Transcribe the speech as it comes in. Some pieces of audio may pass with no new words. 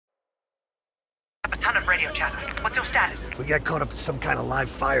ton of radio chatter. What's your status? We got caught up in some kind of live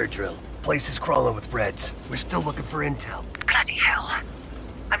fire drill. Place is crawling with Reds. We're still looking for intel. Bloody hell.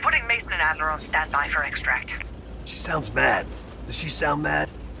 I'm putting Mason and Adler on standby for extract. She sounds mad. Does she sound mad?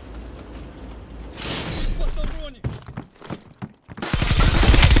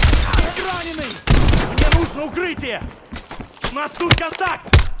 Раненый! Мне нужно укрытие! У нас тут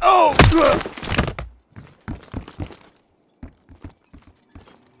контакт! Oh!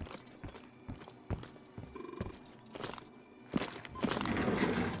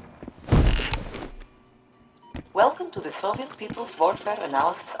 Welcome to the Soviet People's Warfare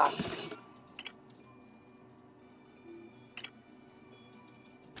Analysis Archive.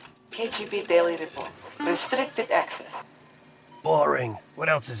 KGB Daily Reports. Restricted access. Boring. What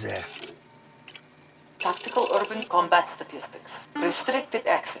else is there? Tactical Urban Combat Statistics. Restricted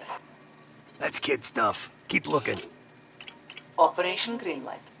access. That's kid stuff. Keep looking. Operation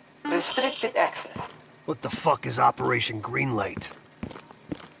Greenlight. Restricted access. What the fuck is Operation Greenlight?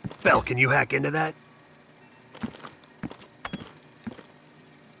 Bell, can you hack into that?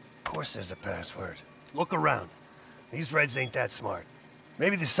 Of course there's a password. Look around. These Reds ain't that smart.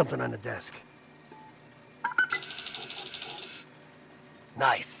 Maybe there's something on the desk.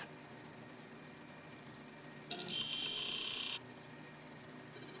 Nice.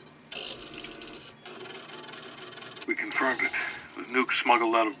 We confirmed it. The nuke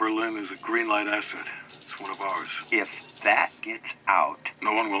smuggled out of Berlin is a Greenlight asset. It's one of ours. If that gets out...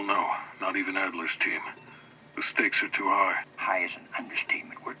 No one will know, not even Adler's team. The stakes are too high. High is an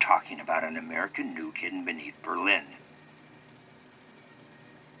understatement. We're talking about an American nuke hidden beneath Berlin.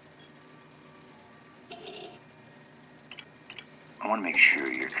 I want to make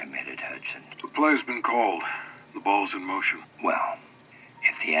sure you're committed, Hudson. The play's been called. The ball's in motion. Well,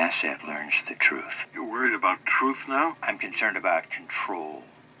 if the asset learns the truth... You're worried about truth now? I'm concerned about control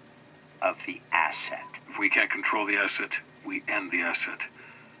of the asset. If we can't control the asset, we end the asset.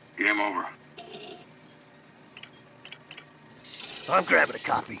 Game over. I'm grabbing a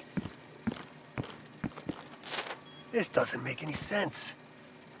copy. This doesn't make any sense.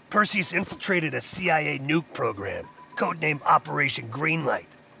 Perseus infiltrated a CIA nuke program, codenamed Operation Greenlight,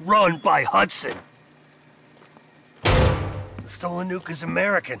 run by Hudson. The stolen nuke is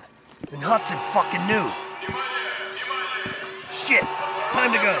American, and Hudson fucking knew. Shit!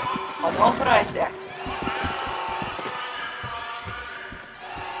 Time to go. Unauthorized access.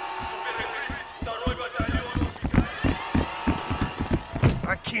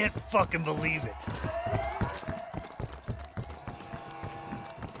 I can't fucking believe it.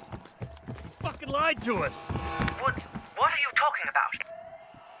 You fucking lied to us. Woods, what are you talking about?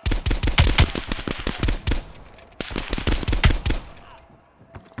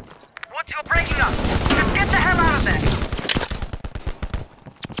 Woods, you're breaking up. Just get the hell out of there.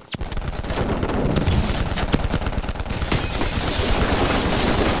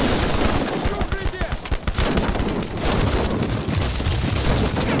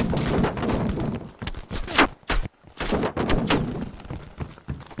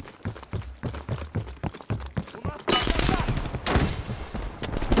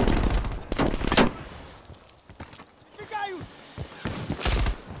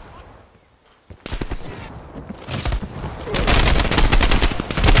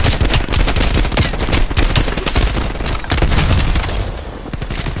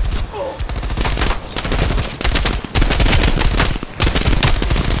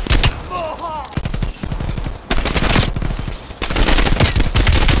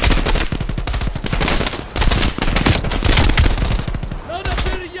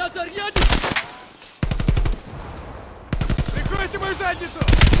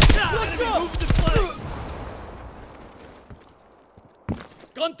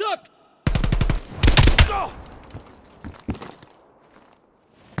 Контакт!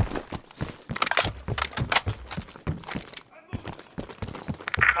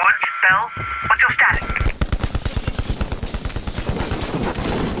 Woods, Bell, what's your status?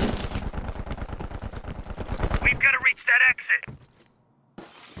 We've got to reach that exit.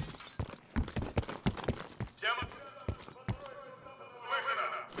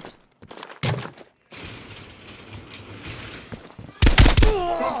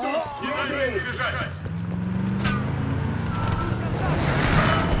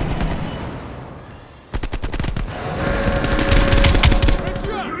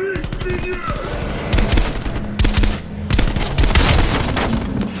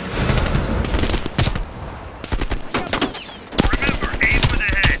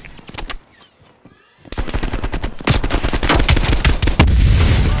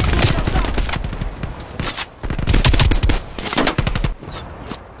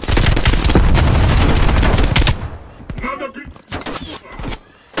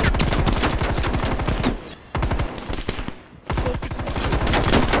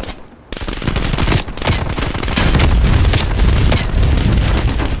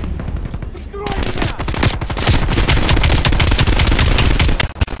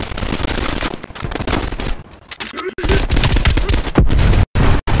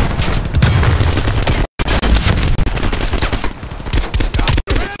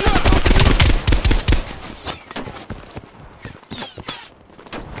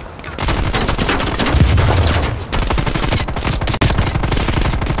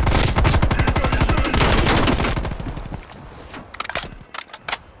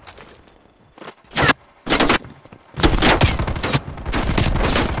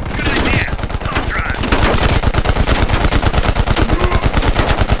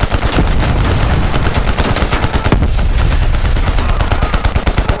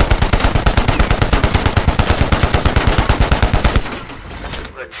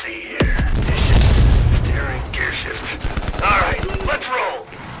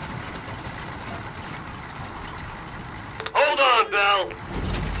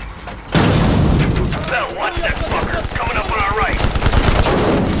 Bell, watch that fucker. Coming up on our right.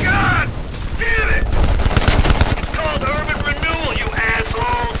 God damn it! It's called urban renewal, you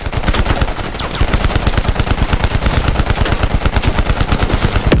assholes!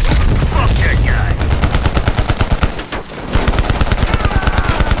 Fuck that guy.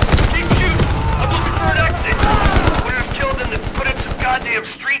 Keep shooting. I'm looking for an exit. Would have killed him to put in some goddamn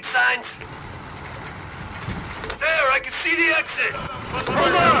street signs. There, I can see the exit.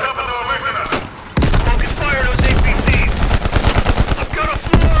 Hold on. Focus fire those APCs. I'm gonna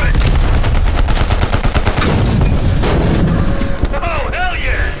floor it. Oh, hell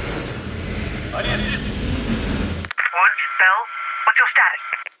yeah. Woods, Bell, what's your status?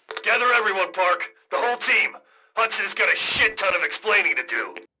 Gather everyone, Park. The whole team. Hudson's got a shit ton of explaining to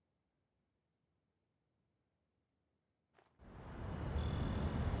do.